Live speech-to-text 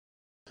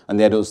And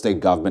the Edo State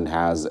Government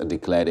has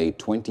declared a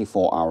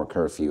 24-hour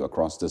curfew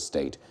across the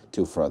state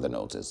till further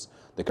notice.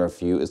 The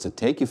curfew is to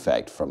take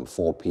effect from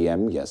 4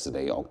 p.m.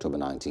 yesterday, October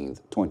 19,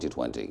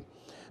 2020.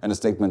 In a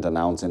statement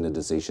announcing the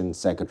decision,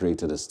 Secretary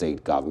to the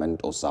State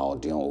Government,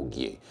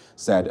 Ogye,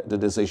 said the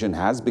decision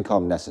has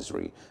become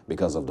necessary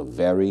because of the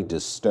very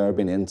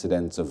disturbing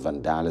incidents of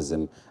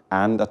vandalism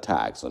and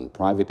attacks on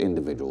private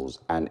individuals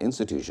and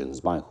institutions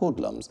by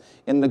hoodlums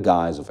in the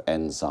guise of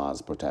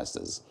Endsars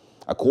protesters.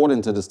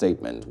 According to the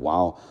statement,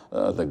 while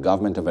the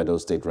government of Edo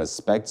State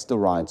respects the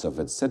rights of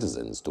its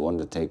citizens to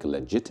undertake a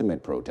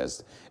legitimate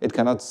protest, it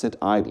cannot sit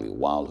idly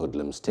while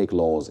hoodlums take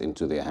laws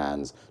into their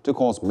hands to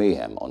cause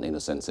mayhem on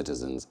innocent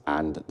citizens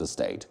and the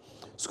state.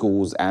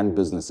 Schools and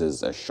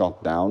businesses are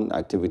shut down,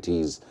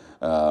 activities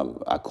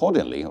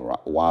accordingly,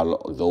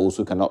 while those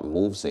who cannot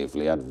move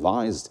safely are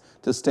advised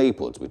to stay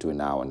put between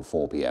now and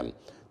 4 p.m.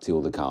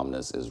 till the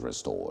calmness is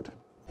restored.